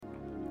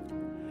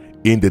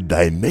In the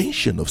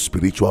dimension of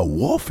spiritual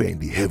warfare in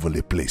the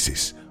heavenly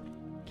places,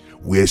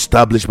 we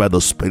establish by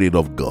the Spirit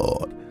of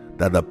God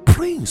that the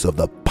prince of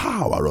the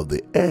power of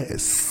the air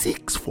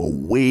seeks for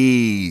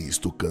ways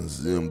to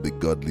consume the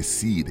godly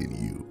seed in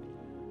you.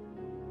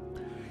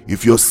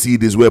 If your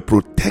seed is well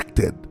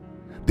protected,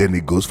 then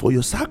it goes for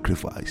your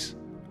sacrifice.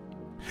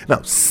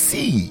 Now,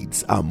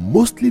 seeds are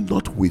mostly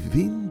not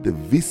within the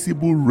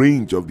visible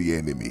range of the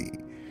enemy.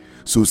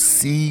 So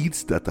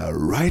seeds that are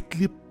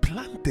rightly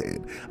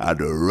planted at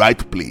the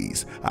right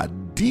place are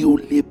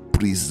duly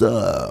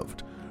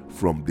preserved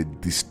from the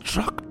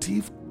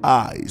destructive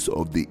eyes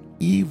of the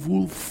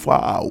evil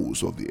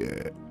fowls of the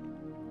air.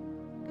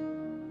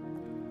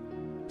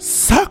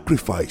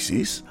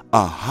 Sacrifices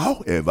are,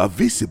 however,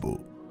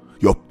 visible.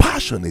 Your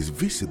passion is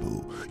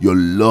visible. Your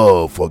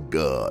love for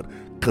God,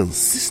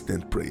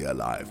 consistent prayer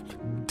life,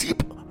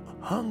 deep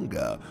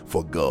hunger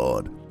for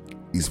God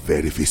is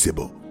very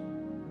visible.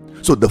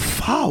 So the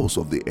fowls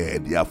of the air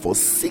therefore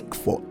seek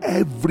for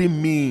every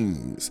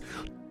means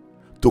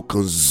to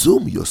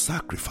consume your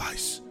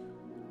sacrifice.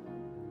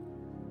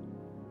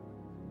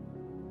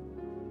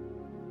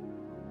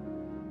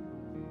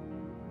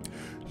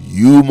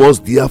 You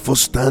must therefore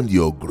stand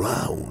your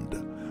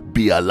ground,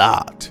 be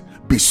alert,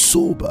 be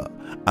sober,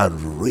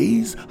 and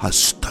raise a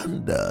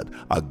standard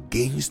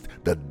against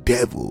the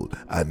devil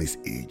and his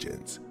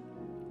agents.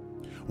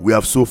 We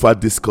have so far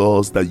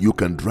discussed that you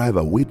can drive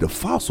away the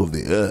fowls of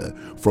the air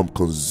from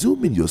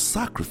consuming your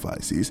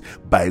sacrifices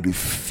by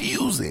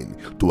refusing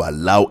to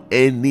allow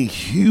any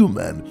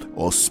human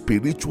or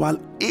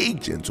spiritual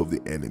agents of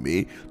the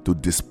enemy to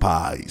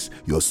despise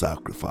your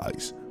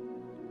sacrifice.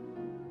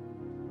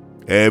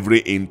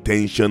 Every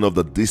intention of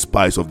the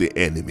despise of the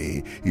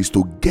enemy is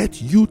to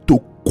get you to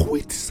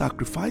quit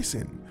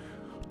sacrificing,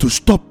 to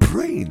stop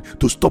praying,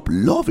 to stop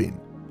loving.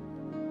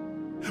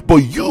 But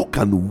you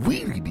can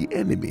weary the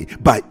enemy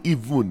by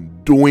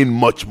even doing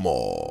much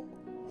more.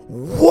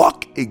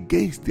 Walk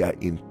against their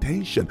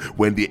intention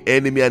when the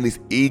enemy and his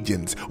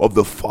agents of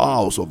the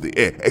fowls of the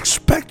air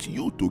expect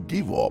you to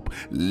give up.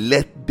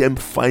 Let them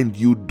find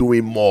you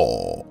doing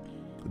more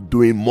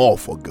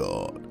for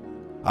God.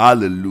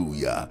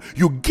 Hallelujah.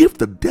 You give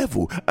the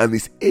devil and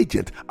his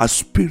agent a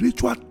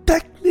spiritual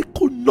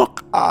technical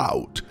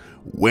knockout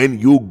when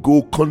you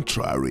go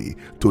contrary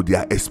to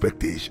their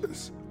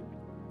expectations.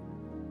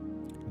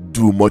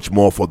 Do much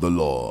more for the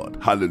Lord.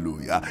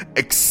 Hallelujah.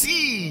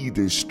 Exceed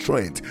in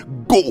strength.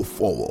 Go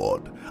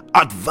forward.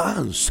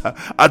 Advance,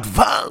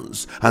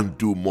 and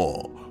do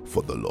more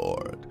for the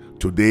Lord.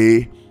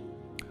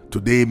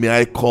 Today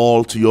may I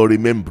call to your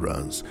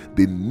remembrance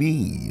the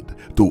need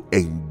to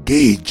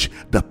engage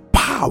the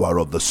power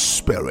of the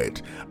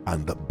Spirit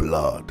and the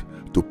blood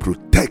to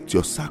protect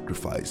your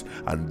sacrifice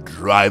and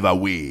drive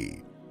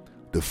away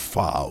the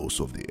fowls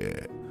of the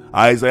air.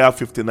 Isaiah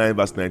 59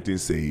 verse 19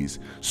 says,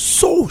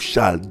 "So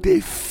shall they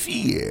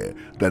fear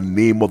the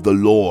name of the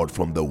Lord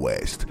from the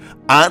west,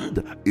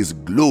 and his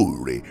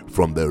glory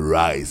from the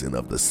rising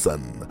of the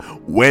sun.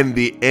 When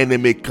the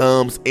enemy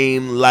comes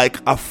in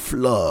like a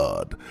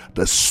flood,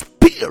 the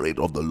Spirit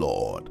of the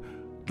Lord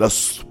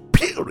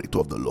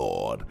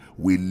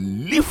will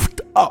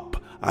lift up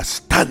a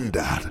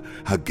standard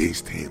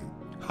against him."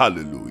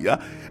 Hallelujah.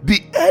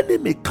 The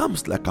enemy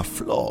comes like a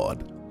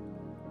flood.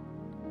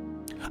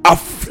 A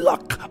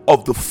flock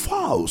of the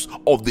fowls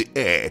of the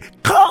air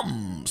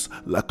comes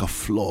like a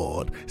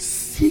flood,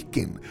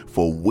 seeking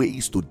for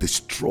ways to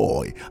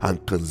destroy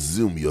and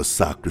consume your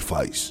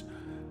sacrifice.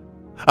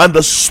 And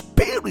the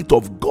Spirit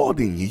of God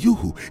in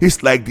you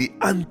is like the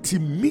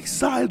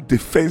anti-missile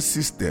defense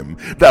system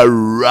that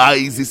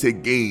rises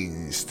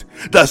against,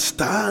 that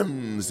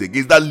stands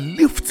against, that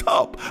lifts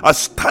up a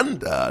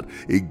standard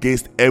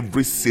against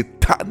every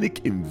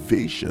satanic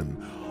invasion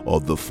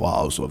of the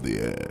fowls of the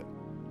air.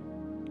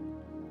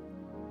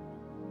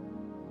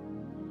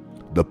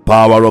 The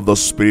power of the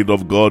Spirit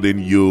of God in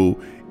you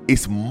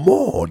is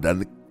more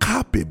than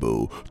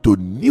capable to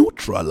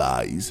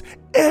neutralize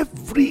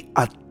every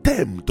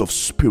attempt of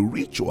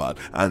spiritual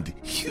and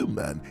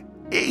human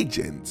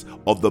agents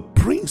of the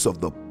prince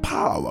of the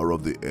power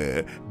of the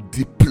air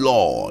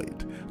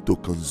deployed to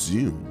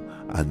consume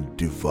and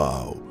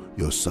devour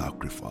your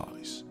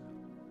sacrifice.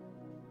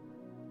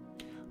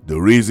 The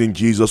reason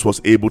Jesus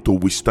was able to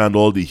withstand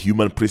all the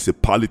human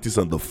principalities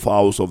and the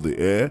fowls of the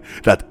air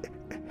that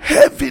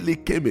heavily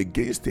came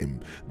against him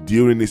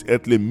during his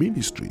earthly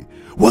ministry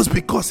was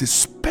because he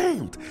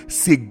spent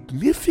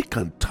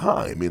significant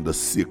time in the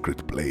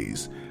secret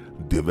place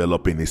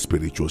developing his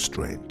spiritual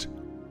strength.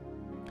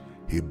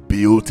 He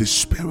built his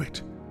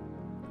spirit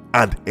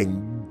and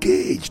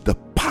engaged the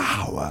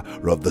power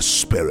of the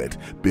Spirit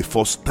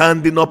before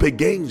standing up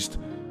against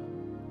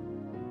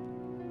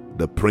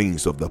the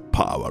prince of the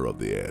power of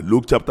the air.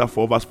 Luke chapter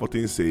 4 verse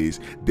 14 says,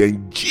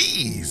 "Then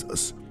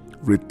Jesus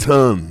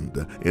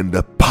returned in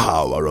the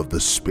power of the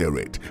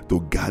Spirit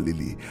to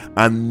Galilee,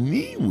 and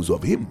news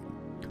of him,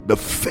 the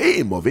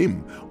fame of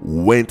him,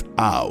 went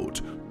out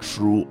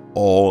through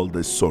all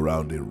the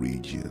surrounding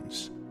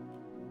regions."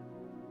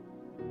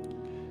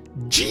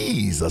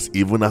 Jesus,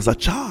 even as a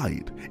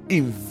child,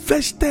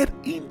 invested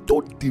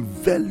into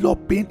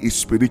developing his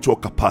spiritual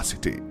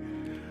capacity.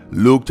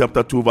 Luke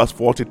chapter 2 verse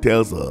 40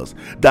 tells us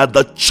that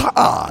the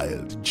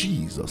child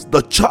Jesus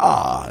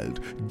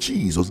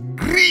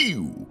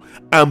grew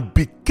and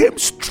became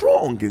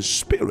strong in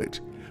spirit,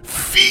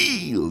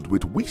 filled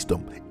with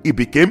wisdom. He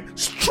became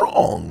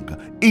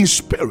strong in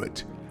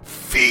spirit,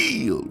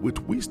 filled with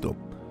wisdom,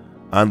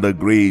 and the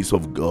grace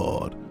of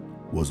God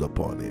was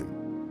upon him.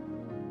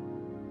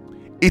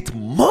 It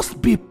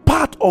must be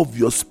part of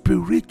your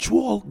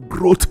spiritual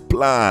growth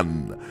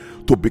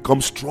plan to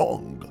become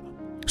strong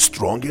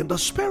in the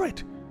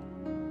spirit.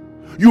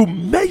 You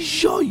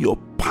measure your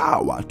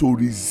power to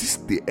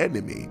resist the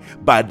enemy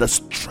by the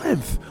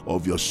strength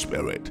of your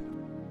spirit.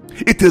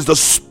 It is the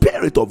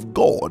Spirit of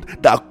God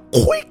that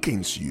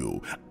quickens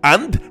you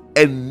and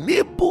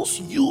enables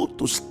you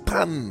to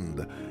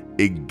stand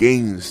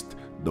against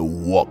the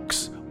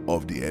works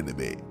of the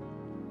enemy.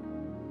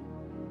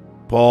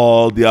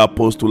 Paul the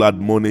apostle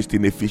admonished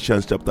in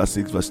Ephesians chapter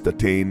 6 verse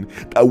 13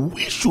 that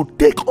we should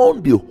take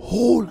on the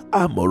whole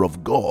armor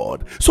of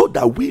God so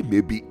that we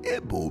may be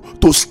able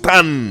to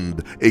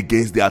stand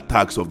against the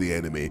attacks of the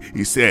enemy.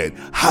 He said,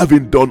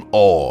 having done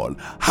all,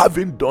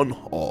 having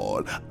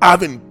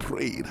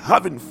prayed,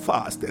 having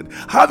fasted,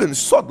 having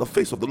sought the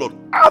face of the Lord,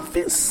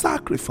 having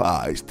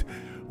sacrificed,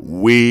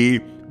 we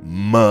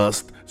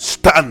must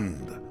stand.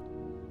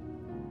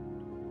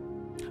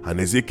 And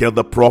Ezekiel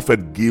the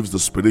prophet gives the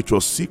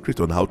spiritual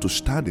secret on how to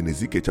stand in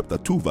Ezekiel chapter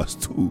 2 verse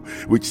 2,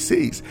 which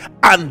says,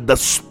 and the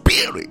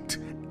Spirit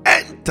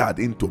entered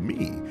into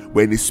me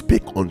when he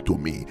spake unto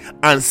me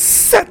and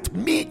set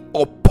me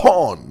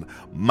upon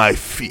my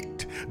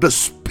feet. The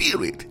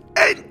Spirit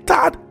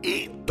entered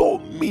into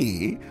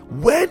me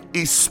when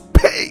he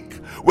spake,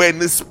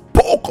 when he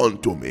spoke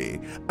unto me,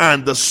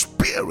 and the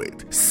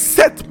Spirit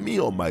set me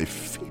on my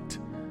feet.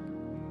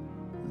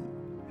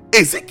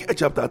 Ezekiel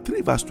chapter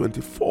 3 verse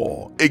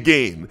 24,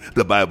 again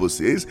the Bible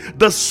says,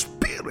 the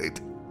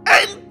Spirit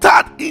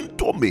entered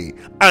into me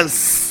and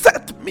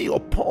set me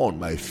upon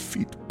my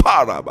feet.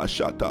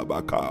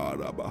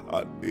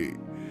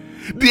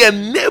 The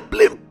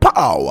enabling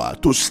power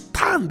to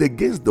stand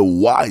against the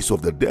wiles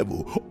of the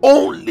devil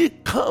only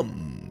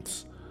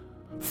comes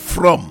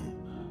from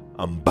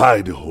and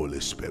by the Holy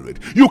Spirit.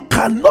 You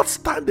cannot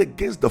stand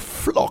against the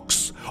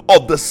flocks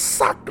of the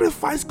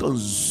sacrifice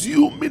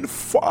consuming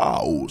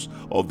fowls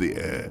of the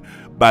air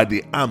by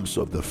the arms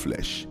of the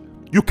flesh.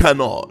 You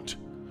cannot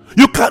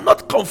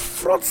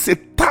confront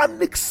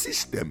satanic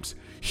systems,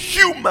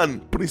 human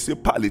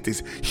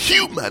principalities,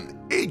 human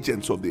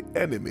agents of the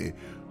enemy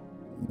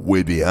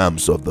with the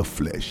arms of the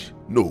flesh.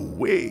 No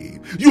way.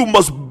 You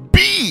must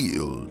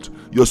build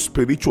your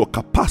spiritual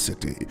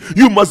capacity.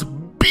 You must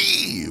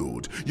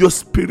build your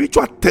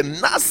spiritual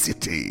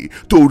tenacity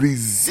to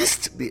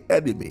resist the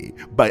enemy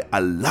by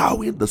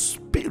allowing the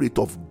Spirit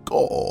of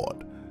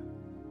God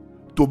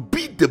to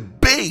be the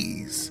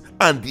base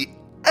and the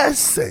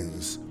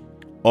essence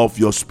of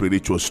your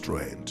spiritual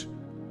strength.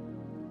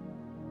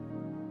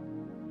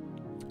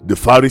 The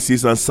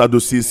Pharisees and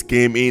Sadducees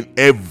came in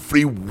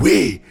every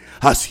way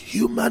as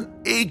human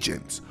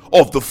agents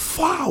of the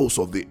fowls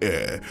of the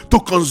air to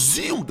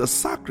consume the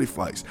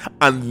sacrifice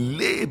and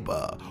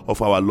labor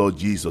of our Lord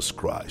Jesus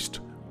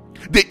Christ.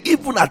 They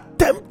even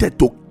attempted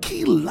to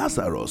kill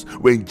Lazarus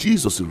when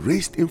Jesus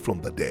raised him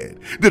from the dead.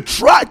 They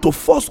tried to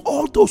force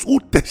all those who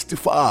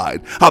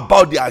testified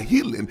about their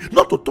healing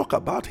not to talk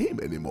about him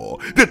anymore.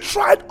 They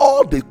tried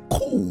all they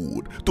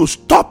could to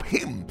stop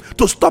him,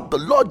 to stop the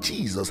Lord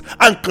Jesus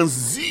and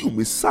consume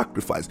his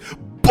sacrifice.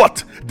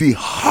 But the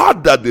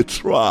harder they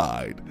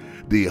tried,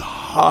 the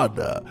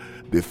harder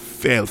they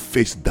fell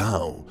face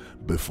down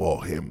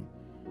before him.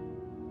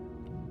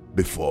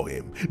 They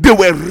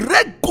were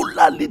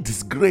regularly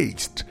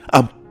disgraced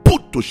and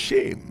put to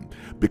shame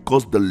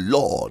because the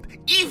Lord,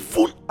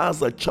 even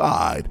as a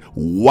child,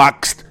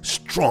 waxed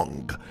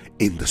strong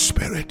in the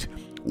Spirit.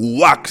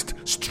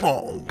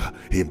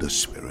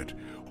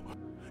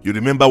 You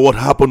remember what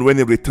happened when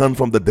he returned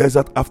from the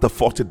desert after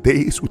 40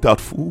 days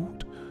without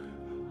food?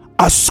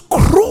 A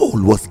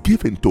scroll was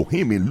given to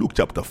him in Luke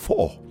chapter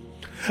 4.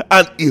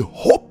 And he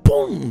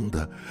opened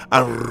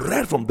and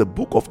read from the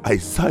book of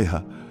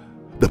Isaiah,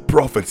 the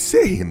prophet,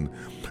 saying,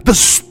 the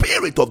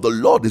Spirit of the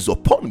Lord is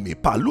upon me,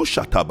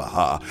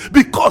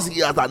 because he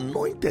has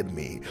anointed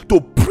me to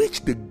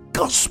preach the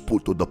gospel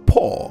to the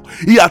poor.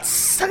 He has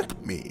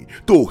sent me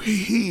to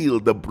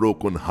heal the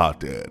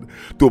brokenhearted,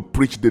 to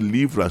preach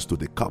deliverance to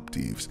the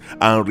captives,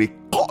 and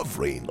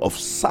recovering of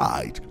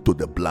sight to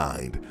the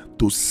blind,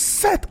 to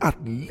set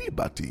at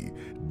liberty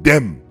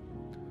them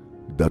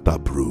that are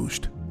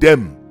bruised.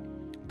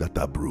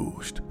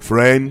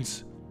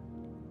 Friends,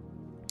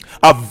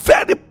 a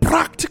very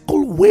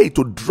practical way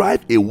to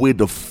drive away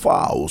the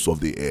fowls of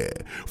the air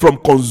from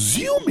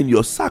consuming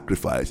your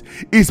sacrifice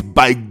is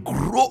by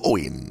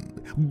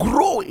growing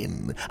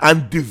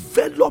and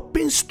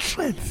developing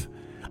strength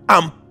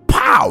and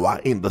power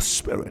in the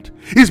Spirit.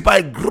 Is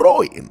by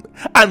growing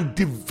and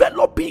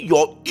developing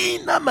your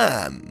inner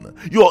man,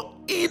 your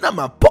inner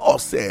man. Paul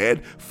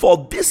said,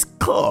 "For this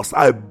cause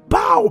I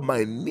bow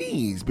my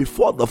knees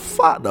before the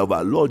Father of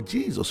our Lord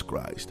Jesus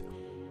Christ,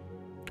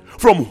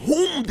 from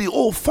whom the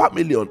whole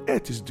family on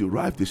earth is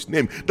derived his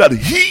name, that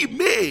he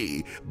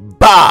may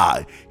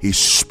by his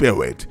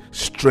Spirit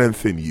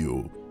strengthen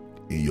you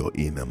in your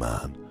inner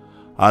man."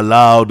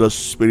 Allow the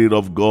Spirit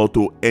of God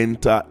to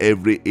enter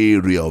every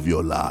area of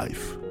your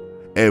life.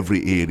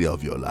 Every area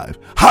of your life.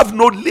 Have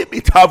no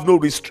limit, have no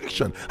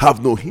restriction,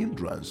 have no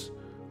hindrance.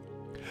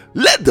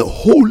 Let the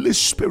Holy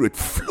Spirit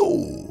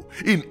flow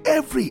in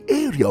every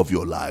area of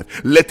your life.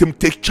 Let him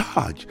take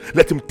charge.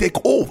 Let him take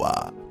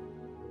over.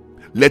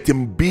 Let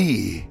him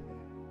be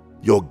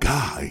your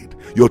guide,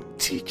 your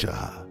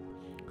teacher.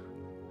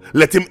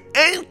 Let him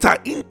enter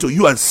into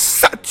you and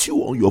set you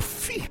on your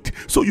feet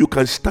so you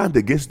can stand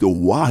against the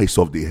wiles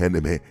of the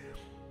enemy.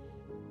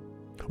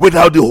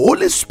 Without the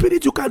Holy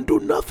Spirit, you can do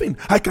nothing.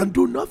 I can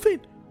do nothing.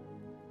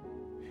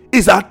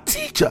 He's our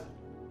teacher.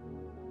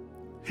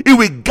 He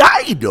will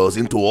guide us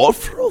into all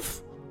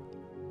truth.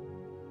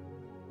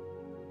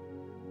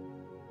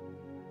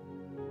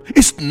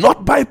 It's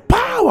not by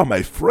power,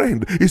 my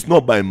friend. It's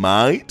not by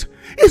might.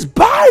 It's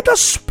by the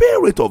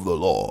Spirit of the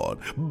Lord.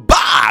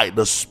 By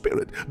the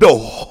Spirit. The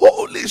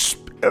Holy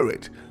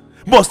Spirit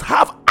must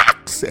have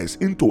access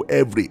into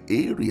every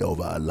area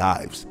of our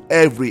lives.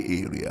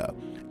 Every area.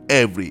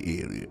 Every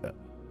area.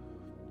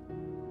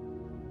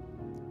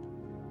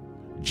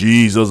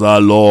 Jesus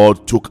our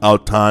Lord took our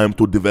time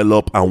to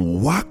develop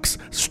and wax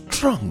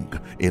strong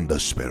in the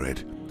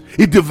Spirit.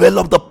 He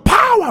developed the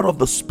power of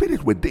the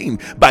Spirit within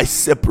by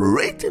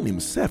separating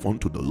himself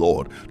unto the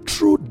Lord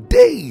through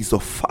days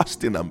of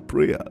fasting and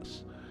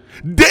prayers,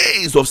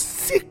 days of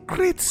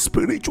secret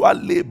spiritual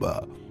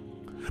labor,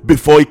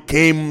 before he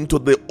came to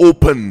the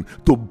open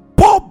to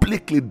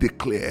publicly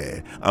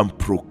declare and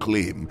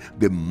proclaim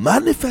the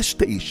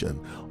manifestation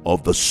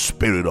of the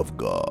Spirit of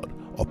God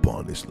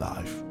upon his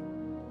life.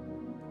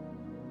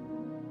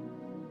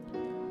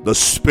 The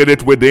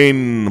Spirit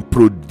within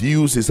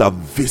produces a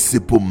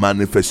visible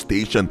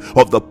manifestation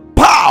of the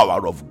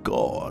power of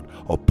God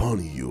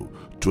upon you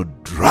to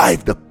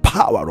drive the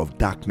power of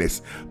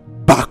darkness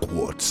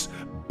backwards,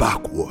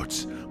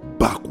 backwards,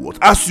 backwards.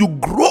 As you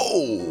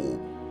grow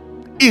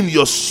in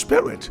your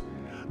spirit,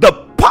 the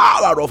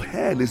power of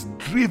hell is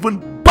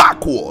driven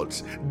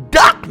backwards.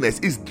 Darkness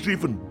is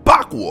driven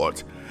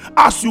backwards.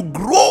 As you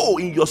grow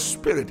in your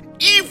spirit,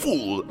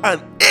 evil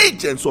and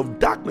agents of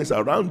darkness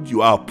around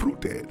you are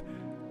uprooted.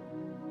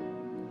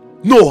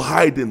 No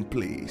hiding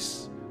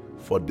place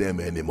for them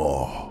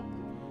anymore.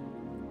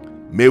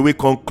 May we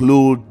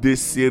conclude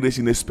this series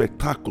in a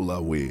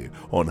spectacular way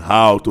on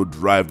how to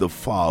drive the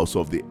fowls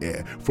of the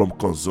air from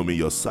consuming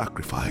your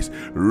sacrifice.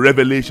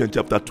 Revelation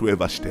chapter 12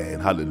 verse 10.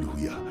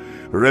 Hallelujah.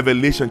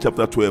 Revelation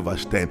chapter 12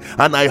 verse 10.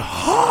 And I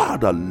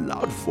heard a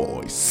loud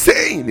voice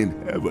saying in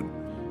heaven,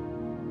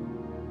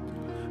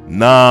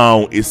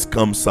 "Now is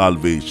come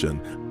salvation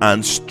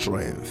and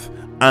strength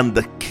and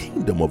the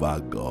kingdom of our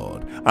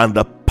God and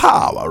the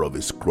power of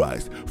his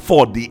Christ.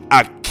 For the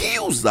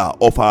accuser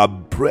of our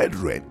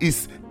brethren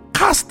is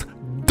cast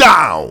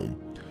down,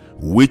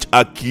 which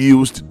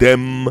accused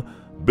them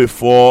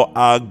before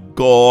our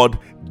God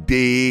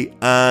day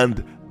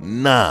and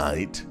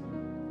night."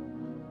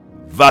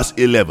 Verse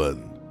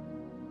 11.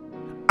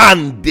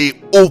 And they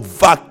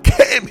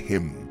overcame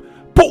him.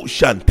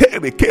 And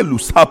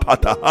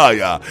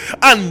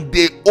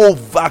they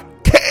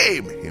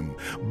overcame him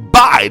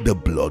by the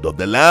blood of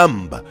the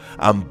Lamb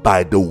and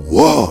by the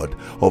word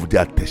of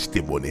their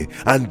testimony,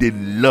 and they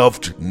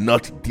loved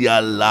not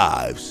their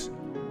lives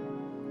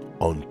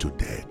unto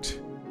death.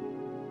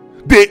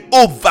 They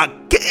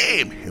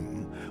overcame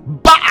him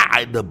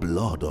by the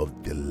blood of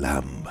the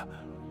Lamb.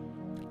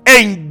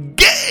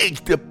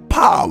 Engage the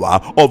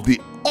power of the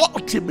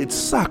ultimate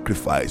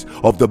sacrifice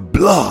of the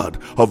blood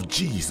of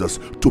Jesus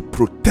to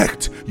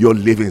protect your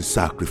living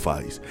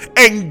sacrifice.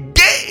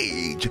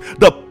 Engage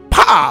the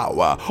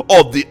power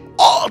of the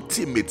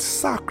ultimate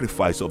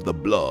sacrifice of the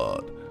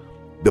blood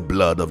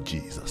of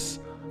Jesus,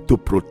 to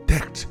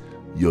protect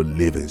your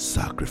living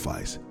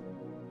sacrifice.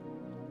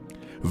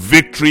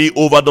 Victory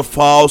over the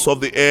fowls of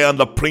the air and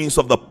the prince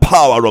of the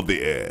power of the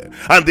air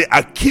and the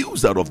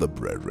accuser of the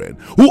brethren,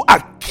 who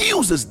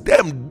accuses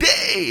them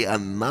day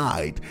and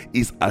night,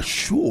 is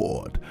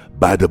assured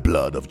by the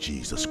blood of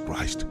Jesus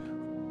Christ.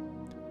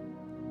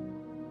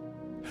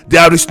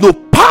 There is no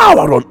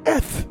power on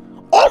earth,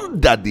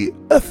 under the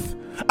earth,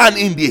 and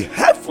in the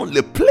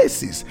heavenly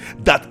places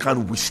that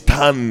can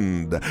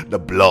withstand the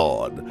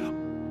blood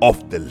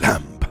of the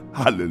Lamb.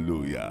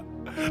 Hallelujah.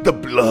 The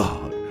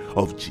blood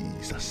of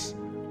Jesus.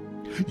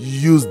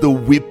 Use the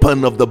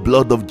weapon of the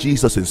blood of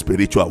Jesus in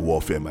spiritual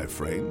warfare, my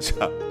friends.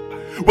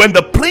 When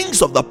the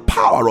prince of the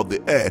power of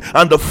the air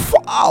and the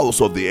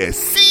fowls of the air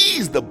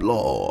sees the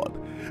blood,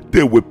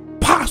 they will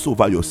pass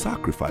over your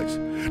sacrifice.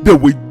 They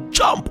will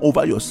jump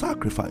over your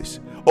sacrifice.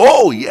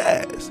 Oh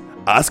yes,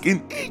 ask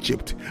in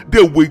Egypt.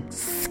 They will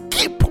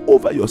skip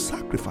over your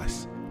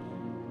sacrifice.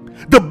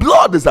 The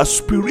blood is a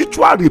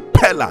spiritual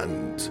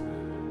repellent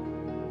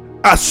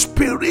a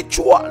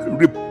spiritual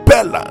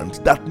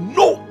repellent that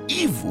no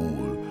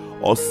evil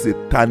or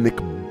satanic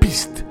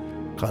beast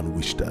can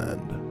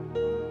withstand.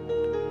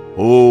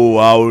 Oh,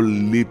 how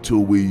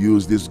little we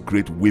use this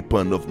great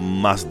weapon of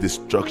mass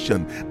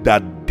destruction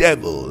that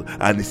devil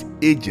and his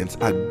agents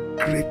are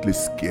greatly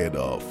scared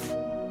of.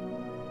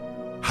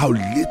 How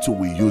little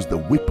we use the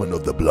weapon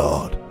of the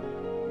blood.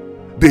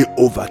 They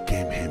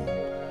overcame him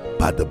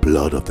by the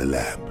blood of the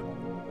Lamb.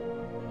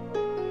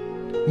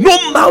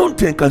 No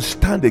mountain can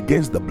stand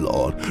against the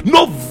blood.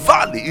 No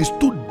valley is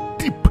too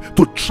deep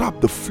to trap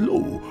the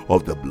flow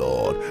of the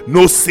blood.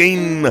 No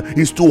sin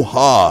is too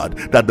hard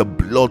that the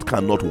blood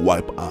cannot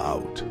wipe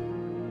out.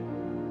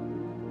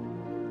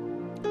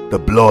 The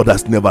blood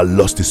has never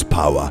lost its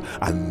power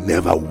and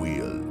never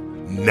will.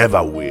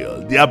 Never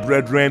will. Dear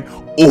brethren,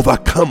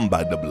 overcome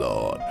by the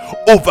blood.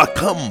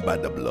 Overcome by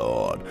the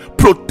blood.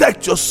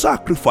 Protect your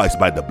sacrifice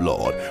by the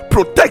blood.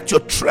 Protect your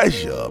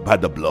treasure by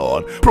the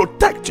blood.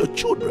 Protect your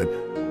children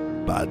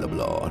by the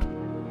blood.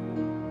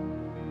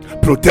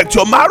 Protect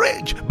your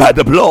marriage by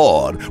the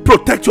blood.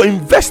 Protect your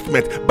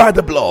investment by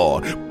the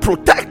blood.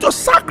 Protect your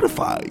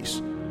sacrifice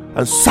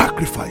and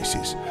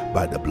sacrifices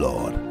by the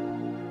blood.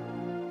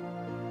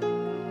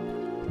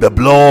 The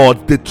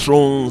blood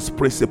dethrones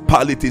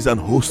principalities and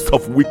hosts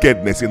of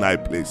wickedness in high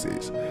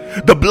places.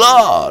 The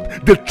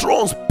blood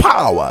dethrones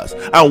powers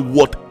and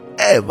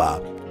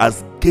whatever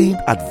has gained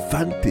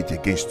advantage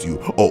against you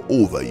or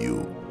over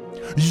you.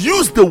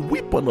 Use the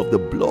weapon of the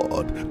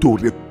blood to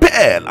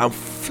repel and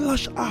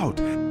flush out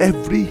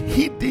every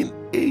hidden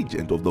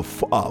agent of the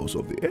fowls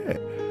of the air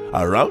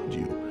around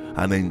you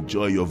and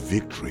enjoy your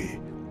victory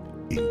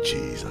in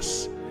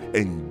Jesus.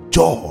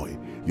 Enjoy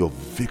your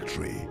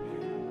victory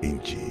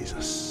in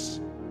Jesus.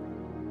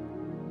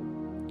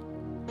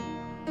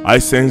 I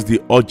sense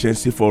the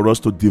urgency for us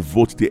to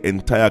devote the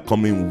entire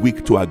coming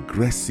week to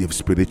aggressive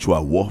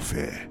spiritual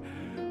warfare.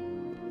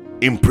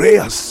 In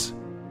prayers,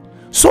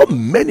 so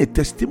many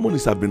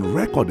testimonies have been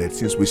recorded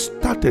since we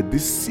started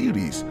this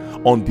series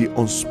on the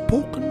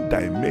unspoken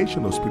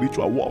dimension of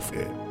spiritual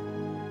warfare.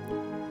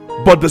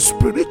 But the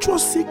spiritual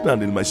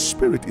signal in my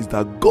spirit is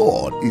that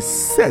God is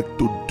set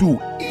to do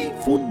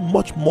even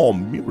much more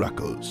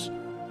miracles.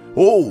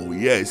 Oh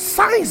yes,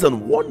 signs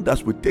and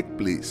wonders will take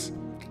place.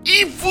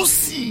 Evil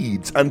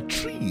seeds and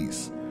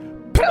trees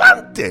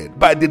planted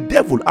by the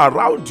devil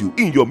around you,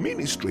 in your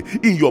ministry,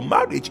 in your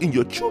marriage, in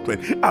your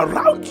children,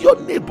 around your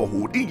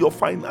neighborhood, in your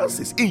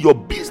finances, in your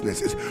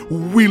businesses,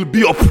 will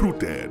be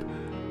uprooted.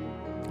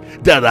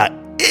 There are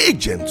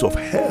agents of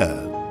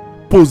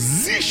hell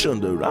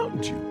positioned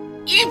around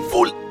you,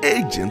 evil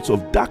agents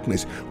of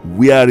darkness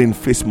wearing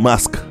face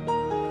masks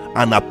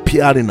and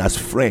appearing as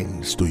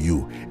friends to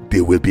you. They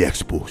will be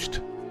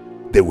exposed.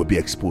 They will be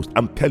exposed.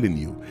 I'm telling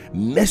you,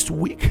 next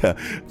week,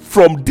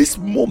 from this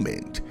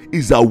moment,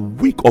 is a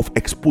week of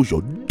exposure.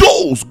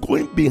 Those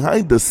going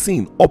behind the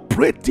scene,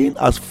 operating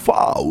as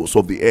fowls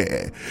of the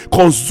air,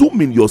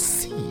 consuming your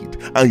seed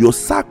and your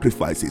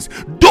sacrifices.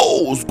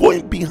 Those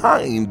going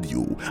behind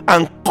you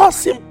and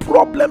causing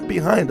problem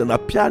behind and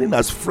appearing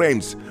as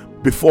friends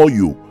before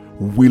you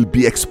will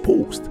be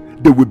exposed.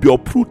 They will be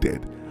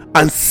uprooted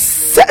and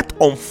set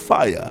on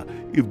fire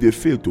if they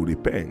fail to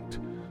repent.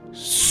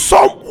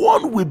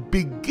 Someone will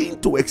begin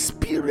to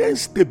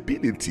experience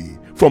stability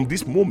from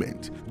this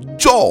moment,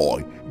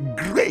 joy,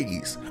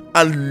 grace,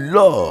 and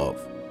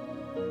love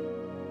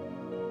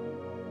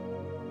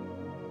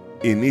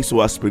in his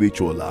or her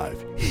spiritual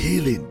life.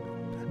 Healing,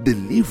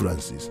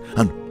 deliverances,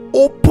 and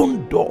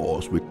open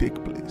doors will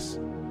take place.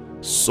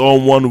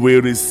 Someone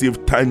will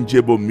receive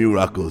tangible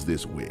miracles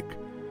this week.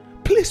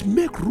 Please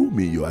make room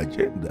in your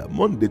agenda,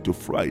 Monday to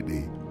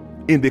Friday,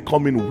 in the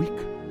coming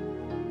week.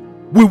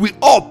 We will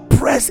all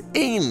press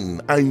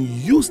in and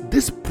use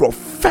this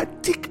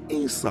prophetic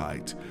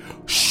insight,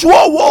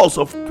 sure words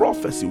of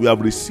prophecy we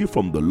have received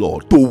from the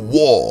Lord, to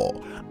war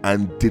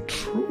and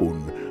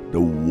dethrone the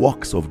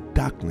works of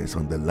darkness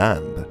on the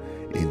land,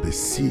 in the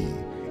sea,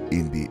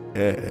 in the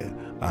air,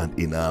 and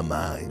in our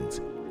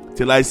minds.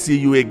 Till I see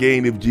you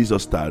again, if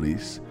Jesus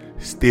tarries,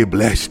 stay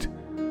blessed,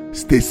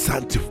 stay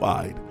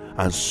sanctified,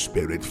 and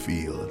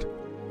spirit-filled.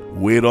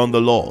 Wait on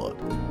the Lord.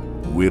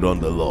 Wait on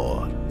the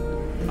Lord.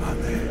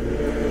 Amen.